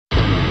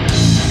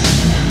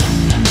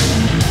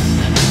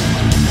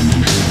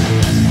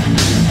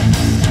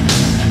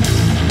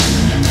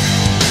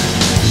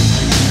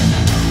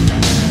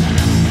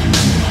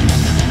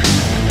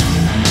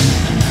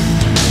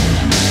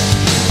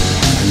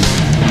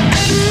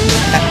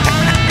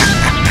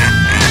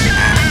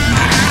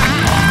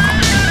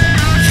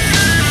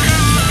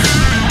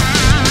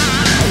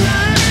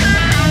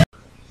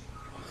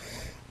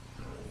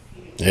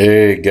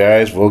Hey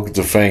guys, welcome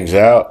to Fangs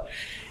Out.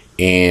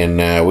 And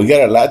we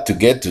got a lot to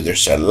get to.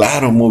 There's a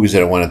lot of movies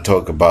that I want to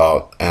talk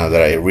about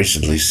that I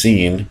recently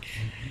seen.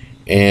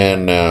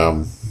 And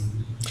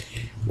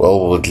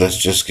let's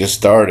just get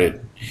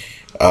started.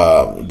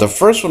 The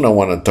first one I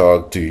want to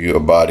talk to you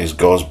about is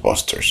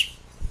Ghostbusters.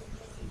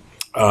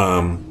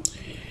 Um,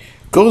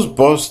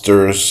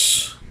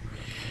 Ghostbusters,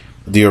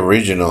 the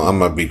original,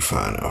 I'm a big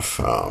fan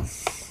of.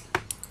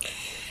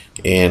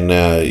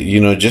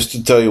 Just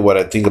to tell you what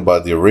I think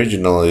about the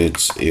original,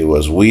 it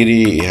was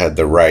witty. It had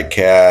the right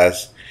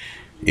cast.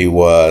 It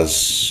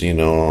was,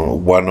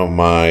 um, one of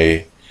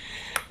my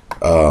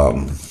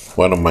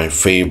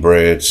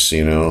favorites.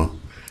 Um,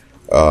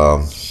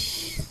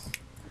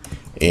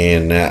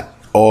 and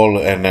all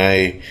and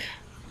I,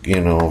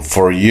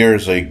 for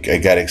years I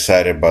got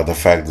excited about the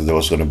fact that there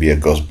was going to be a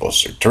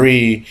Ghostbuster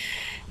 3,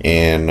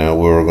 and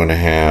we were going to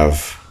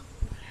have,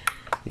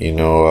 you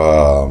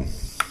know.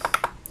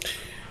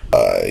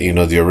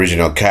 The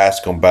original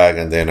cast come back,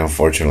 and then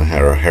unfortunately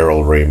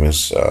Harold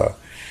Ramis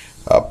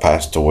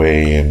passed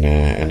away,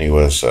 and he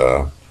was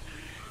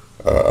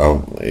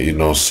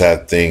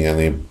sad thing, and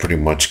he pretty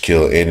much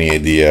killed any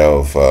idea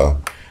of a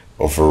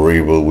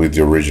reboot with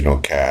the original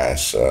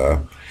cast.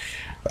 The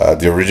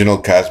original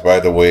cast, by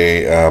the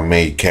way,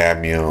 made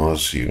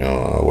cameos.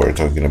 We're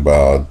talking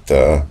about,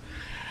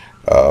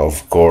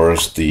 of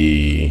course,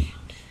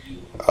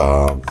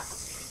 um,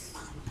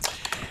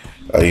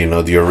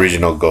 the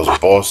original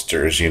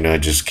Ghostbusters,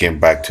 just came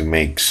back to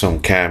make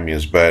some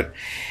cameos. But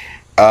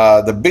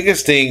the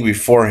biggest thing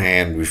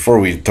beforehand, before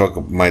we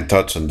talk my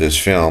thoughts on this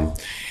film,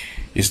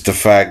 is the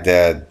fact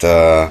that,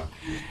 the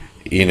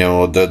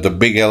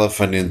big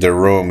elephant in the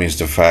room is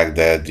the fact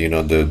that,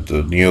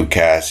 the new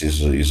cast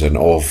is an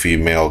all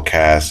female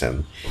cast,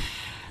 and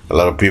a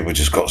lot of people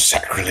just go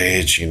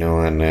sacrilege,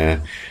 and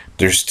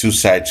there's two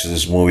sides to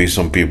this movie.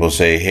 Some people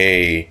say,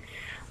 hey,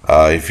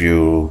 if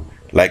you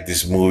like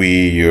this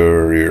movie,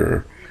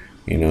 you're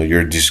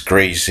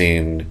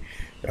disgracing,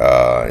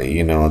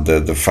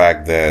 the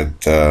fact that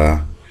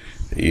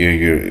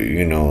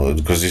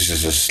because this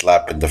is a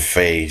slap in the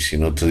face, to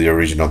the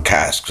original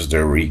cast, because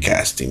they're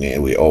recasting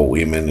it with all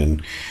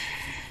women,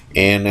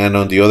 and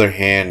on the other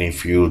hand,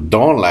 if you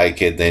don't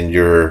like it, then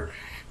you're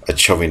a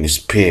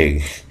chauvinist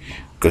pig,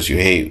 because you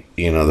hate,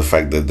 the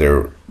fact that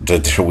they're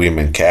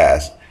women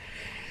cast.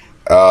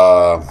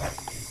 Uh,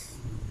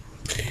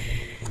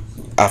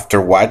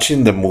 After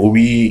watching the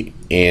movie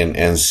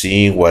and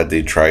seeing what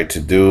they tried to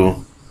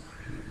do,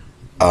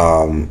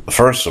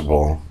 first of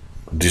all,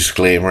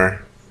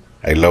 disclaimer: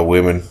 I love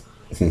women.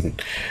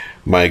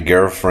 My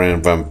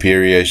girlfriend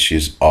Vampiria,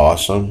 she's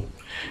awesome.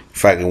 In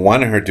fact, I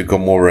wanted her to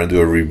come over and do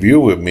a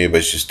review with me,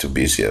 but she's too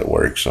busy at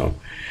work, so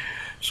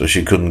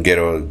she couldn't get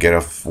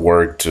off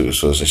work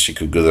so that she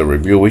could do the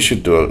review. We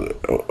should do.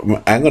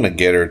 I'm gonna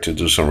get her to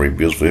do some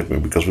reviews with me,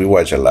 because we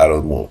watch a lot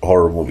of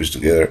horror movies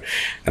together,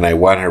 and I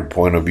want her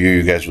point of view.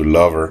 You guys would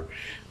love her,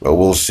 but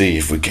we'll see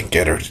if we can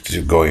get her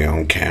to go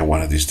on cam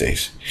one of these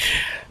days.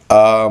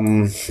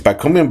 But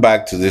coming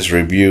back to this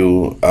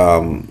review,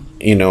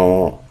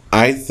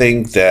 I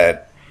think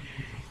that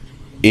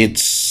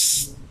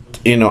it's,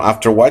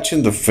 after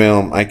watching the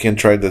film, I can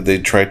try that they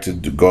tried to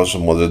go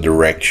some other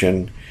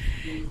direction,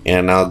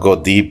 and I'll go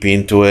deep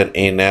into it.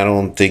 And I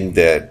don't think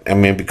that,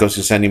 because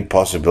it's an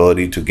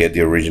impossibility to get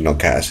the original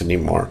cast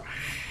anymore,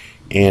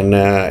 and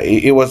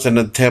it was an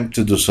attempt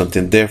to do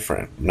something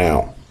different.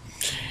 Now,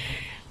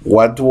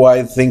 what do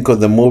I think of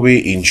the movie?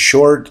 In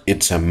short,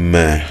 it's a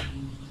meh.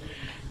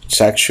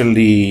 It's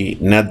actually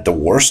not the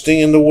worst thing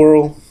in the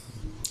world.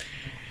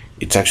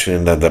 It's actually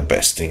not the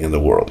best thing in the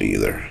world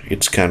either.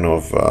 It's kind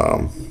of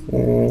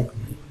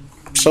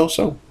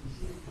so-so,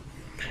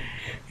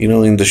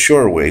 in the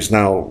short ways.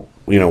 Now,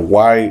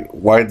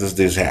 why does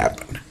this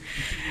happen?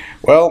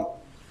 Well,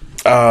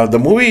 the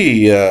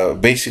movie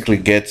basically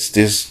gets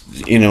this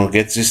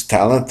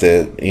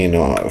talented,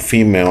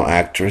 female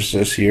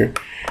actresses here,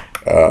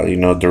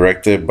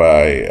 directed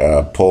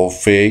by Paul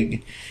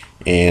Feig,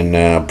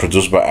 and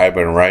produced by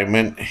Ivan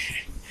Reitman,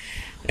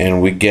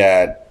 and we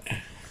got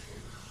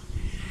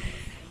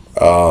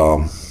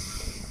um,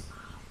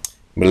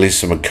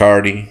 Melissa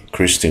McCarthy,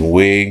 Kristen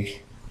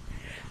Wiig,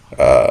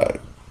 uh,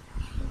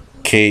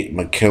 Kate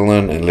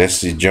McKinnon, and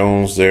Leslie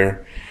Jones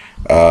there,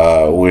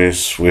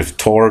 with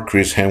Thor,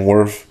 Chris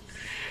Hemsworth,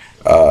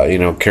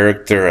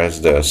 character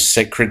as the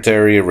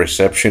secretary,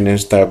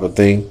 receptionist type of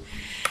thing.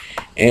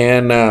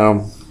 And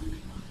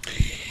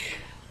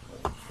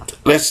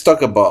let's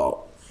talk about,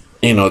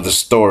 the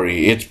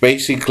story. It's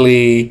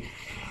basically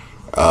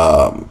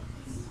um,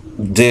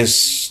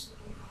 this,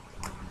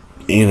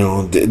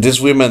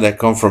 these women that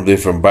come from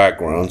different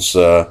backgrounds.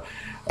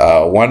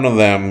 One of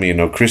them,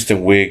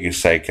 Kristen Wiig,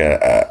 is like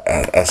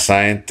a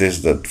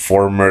scientist that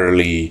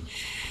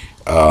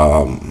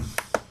um,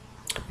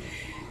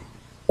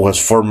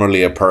 was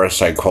formerly a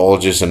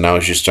parapsychologist, and now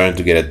she's trying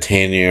to get a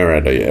tenure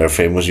at a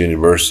famous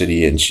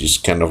university, and she's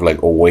kind of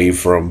like away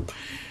from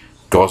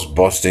ghost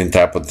busting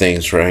type of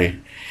things, right?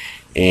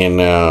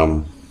 And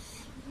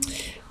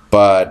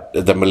but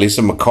the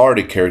Melissa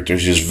McCarthy character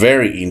is just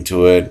very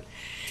into it,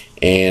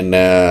 and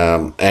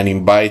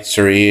invites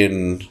her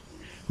in.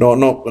 No,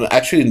 no,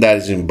 actually, that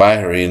is invite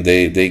her in.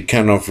 They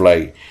kind of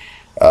like,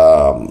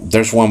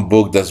 there's one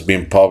book that's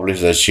been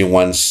published that she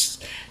wants.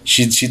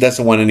 She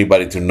doesn't want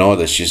anybody to know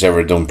that she's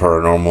ever done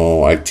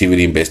paranormal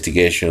activity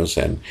investigations,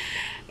 and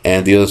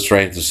the other's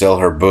trying to sell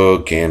her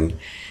book, and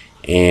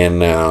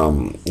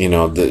you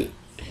know,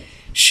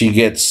 she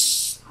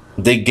gets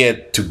they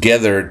get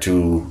together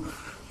to,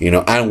 you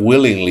know,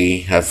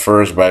 unwillingly at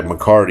first by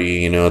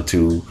McCarty, you know,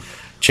 to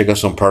check out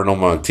some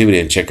paranormal activity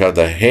and check out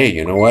that, hey,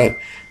 you know what,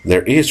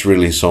 there is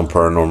really some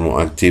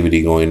paranormal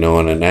activity going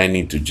on, and I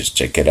need to just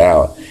check it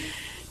out.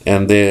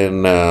 And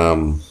then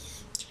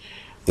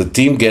the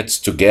team gets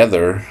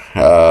together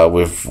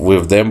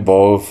with them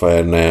both,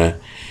 and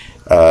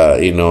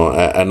you know,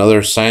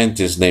 another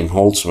scientist named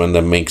Holtzman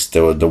that makes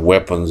the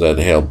weapons that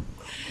help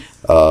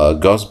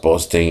ghost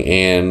busting,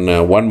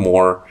 and one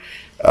more,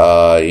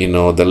 you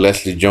know, the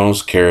Leslie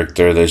Jones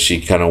character that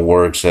she kind of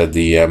works at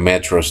the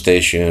metro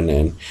station,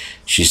 and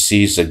she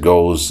sees a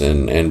ghost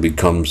and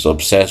becomes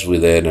obsessed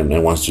with it,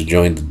 and wants to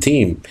join the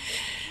team,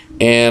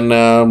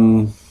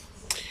 and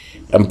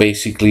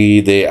basically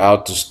they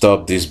out to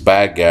stop this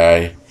bad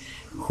guy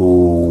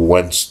who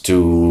wants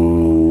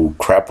to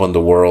crap on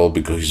the world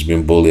because he's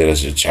been bullied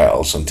as a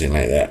child, something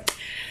like that.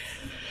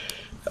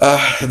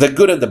 The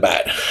good and the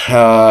bad.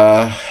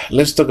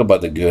 Let's talk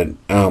about the good.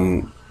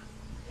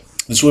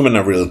 These women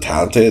are really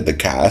talented. The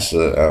cast,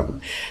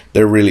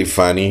 they're really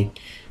funny.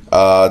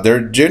 There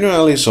are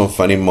genuinely some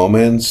funny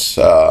moments.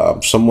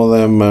 Some of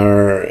them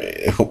are.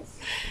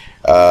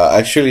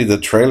 Actually, the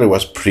trailer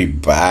was pretty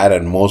bad,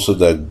 and most of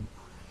the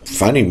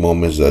funny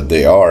moments that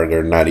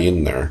they're not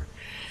in there.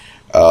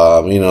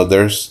 You know,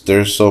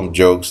 there's some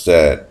jokes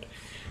that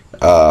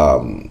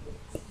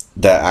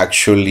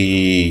actually,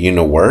 you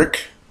know,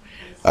 work.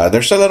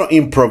 There's a lot of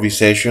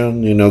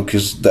improvisation, you know,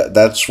 because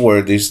that's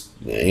where this,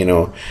 you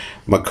know,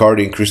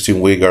 McCarty and Kristen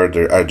Wiig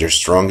are their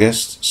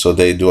strongest. So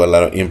they do a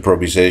lot of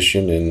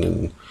improvisation,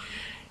 and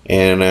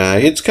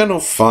it's kind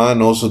of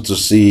fun also to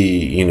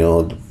see, you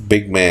know, the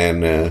big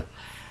man,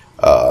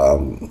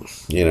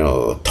 you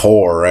know,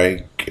 Thor,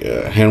 right,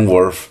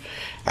 Hemsworth,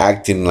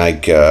 acting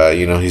like,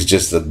 you know, he's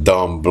just a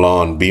dumb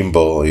blonde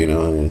bimbo, you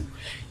know,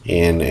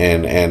 and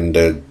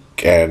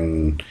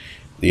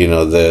you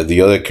know,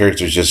 the other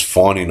characters just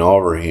fawning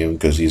over him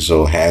because he's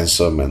so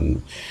handsome,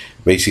 and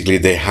basically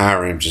they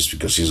hire him just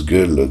because he's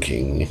good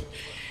looking,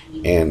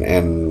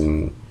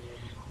 and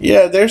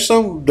yeah,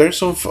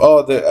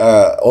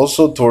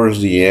 also towards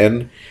the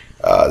end,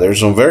 there's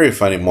some very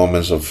funny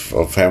moments of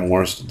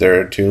Hemsworth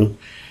there too.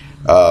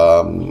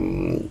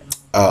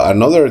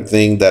 Another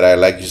thing that I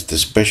like is the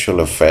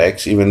special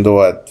effects. Even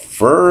though at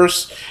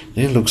first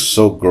they look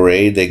so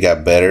great, they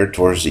got better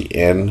towards the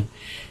end,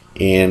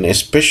 and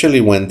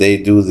especially when they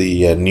do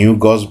the new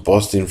ghost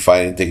busting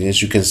fighting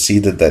techniques, you can see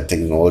that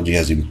technology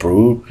has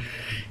improved.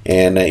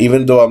 And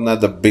even though I'm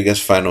not the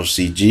biggest fan of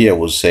CG, I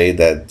would say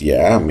that,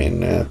 yeah, I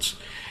mean, that's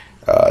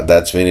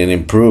been an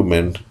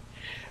improvement.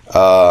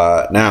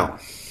 Now,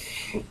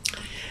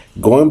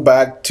 going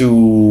back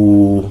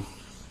to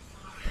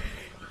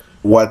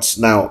what's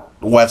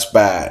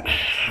bad,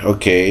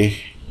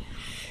 okay,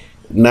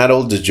 not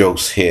all the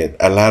jokes hit,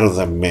 a lot of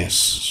them miss,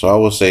 so I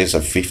would say it's a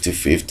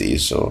 50-50.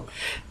 So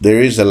there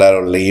is a lot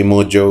of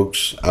lame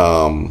jokes.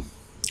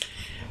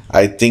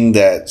 I think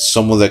that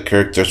some of the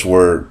characters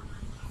were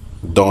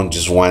don't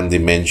just one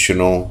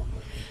dimensional,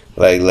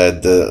 like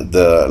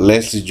the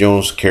Leslie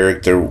Jones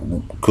character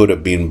could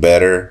have been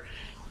better,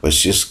 but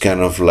she's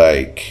kind of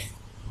like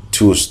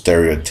too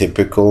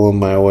stereotypical in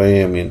my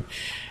way. I mean,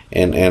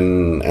 and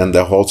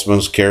the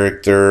Holtzman's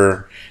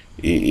character,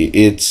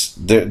 it's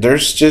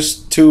there's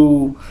just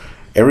too,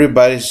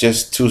 everybody's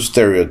just too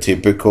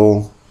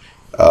stereotypical,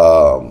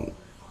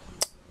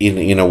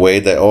 in a way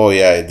that, oh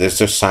yeah, there's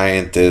the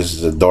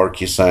scientist, the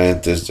dorky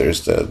scientist,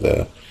 there's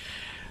the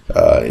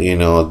you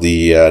know,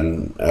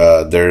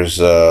 there's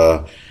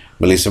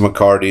Melissa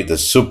McCarthy, the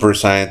super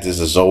scientist,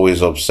 is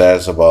always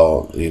obsessed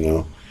about, you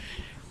know,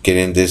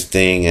 getting this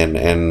thing,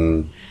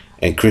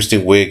 and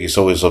Kristen Wiig is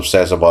always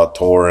obsessed about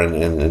Thor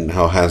and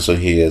how handsome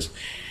he is.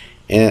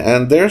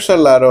 And there's a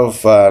lot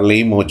of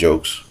lame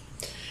jokes.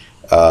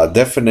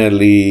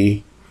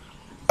 Definitely.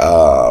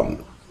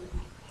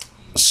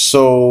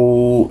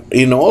 So,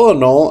 in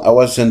all, I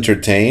was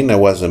entertained. I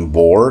wasn't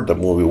bored. The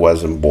movie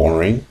wasn't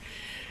boring.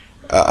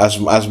 As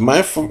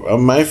my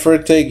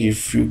first take,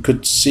 if you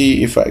could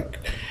see, if I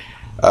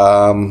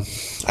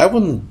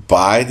wouldn't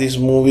buy this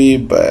movie,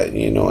 but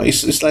you know,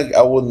 it's like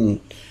I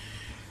wouldn't.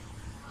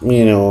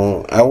 You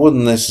know, I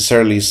wouldn't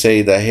necessarily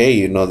say that, hey,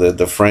 you know,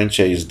 the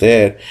franchise is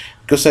dead,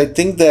 because I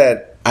think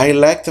that I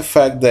like the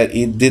fact that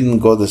it didn't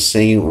go the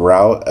same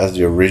route as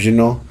the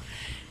original,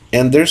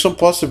 and there's some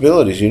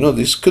possibilities. You know,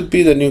 this could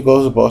be the new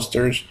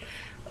Ghostbusters.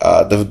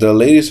 The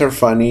ladies are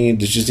funny.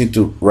 They just need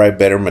to write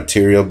better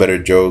material, better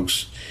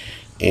jokes,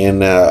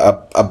 and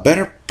a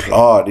better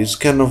plot. It's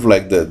kind of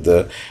like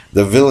the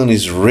villain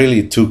is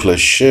really too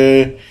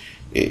cliche,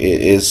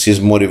 his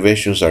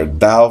motivations are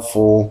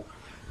doubtful.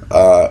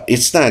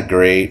 It's not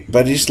great,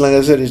 but it's like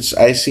I said, it's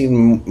I've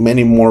seen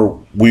many more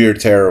weird,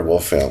 terrible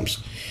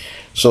films.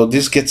 So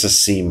this gets a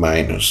C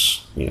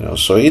minus, you know.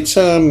 So it's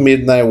a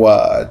midnight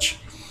watch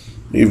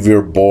if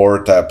you're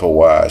bored type of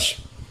watch.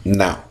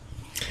 Now,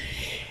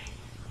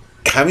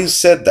 having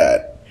said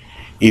that,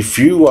 if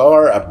you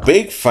are a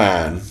big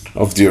fan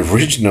of the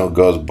original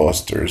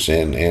Ghostbusters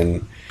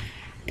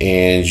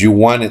and you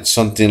wanted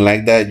something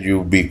like that,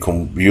 you'll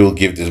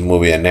give this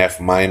movie an F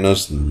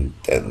minus and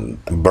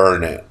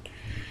burn it.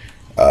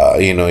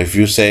 You know, if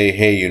you say,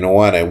 hey, you know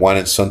what, I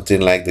wanted something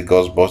like the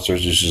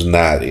Ghostbusters, this is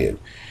not it.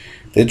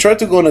 They tried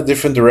to go in a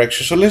different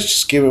direction, so let's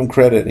just give them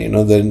credit. You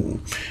know, then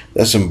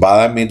doesn't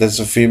bother me. That's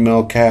a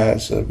female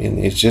cast. I mean,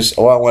 it's just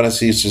all I want to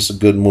see is just a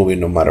good movie,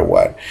 no matter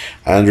what.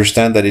 I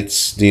understand that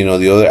it's, you know,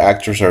 the other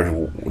actors are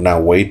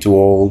now way too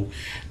old.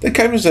 The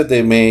cameos that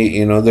they made,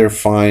 you know, they're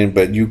fine,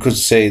 but you could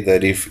say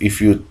that if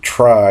you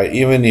try,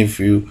 even if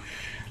you,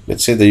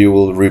 let's say that you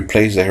will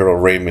replace the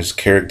Harold Ramis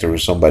character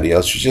with somebody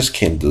else, you just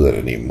can't do that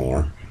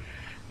anymore.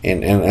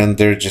 And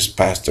they're just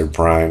past their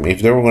prime.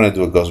 If they were going to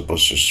do a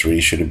Ghostbusters 3,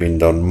 it should have been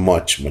done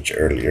much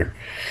earlier.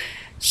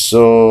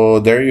 So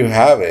there you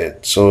have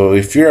it. So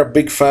if you're a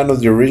big fan of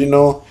the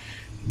original,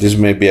 this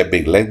may be a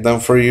big letdown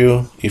for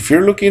you. If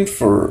you're looking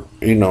for,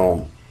 you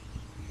know,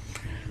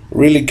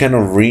 really kind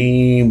of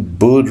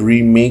reboot,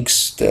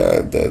 remix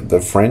the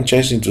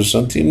franchise into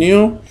something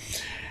new,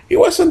 it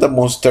wasn't the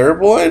most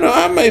terrible. You know,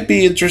 I might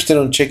be interested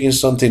in checking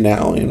something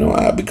out, you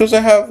know, because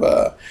I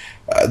have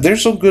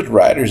there's some good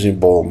writers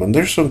involved, and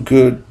there's some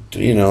good,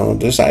 you know,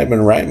 there's Ivan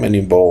Reitman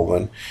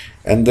involved,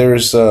 and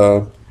there's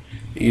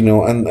you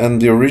know,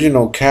 and the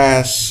original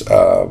cast,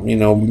 you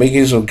know,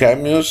 making some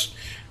cameos.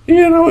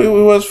 You know, it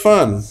was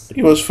fun.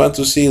 It was fun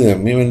to see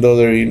them, even though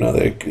they're, you know,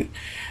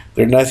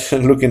 they're not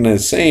looking the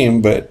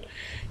same. But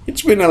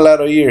it's been a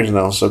lot of years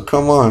now, so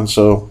come on.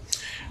 So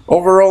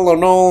overall,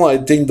 in all, I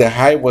think the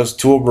hype was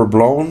too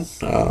overblown.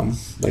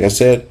 Like I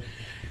said,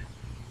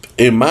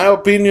 in my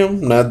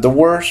opinion, not the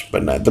worst,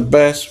 but not the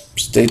best.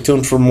 Stay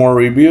tuned for more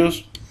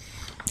reviews.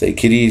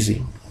 Take it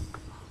easy.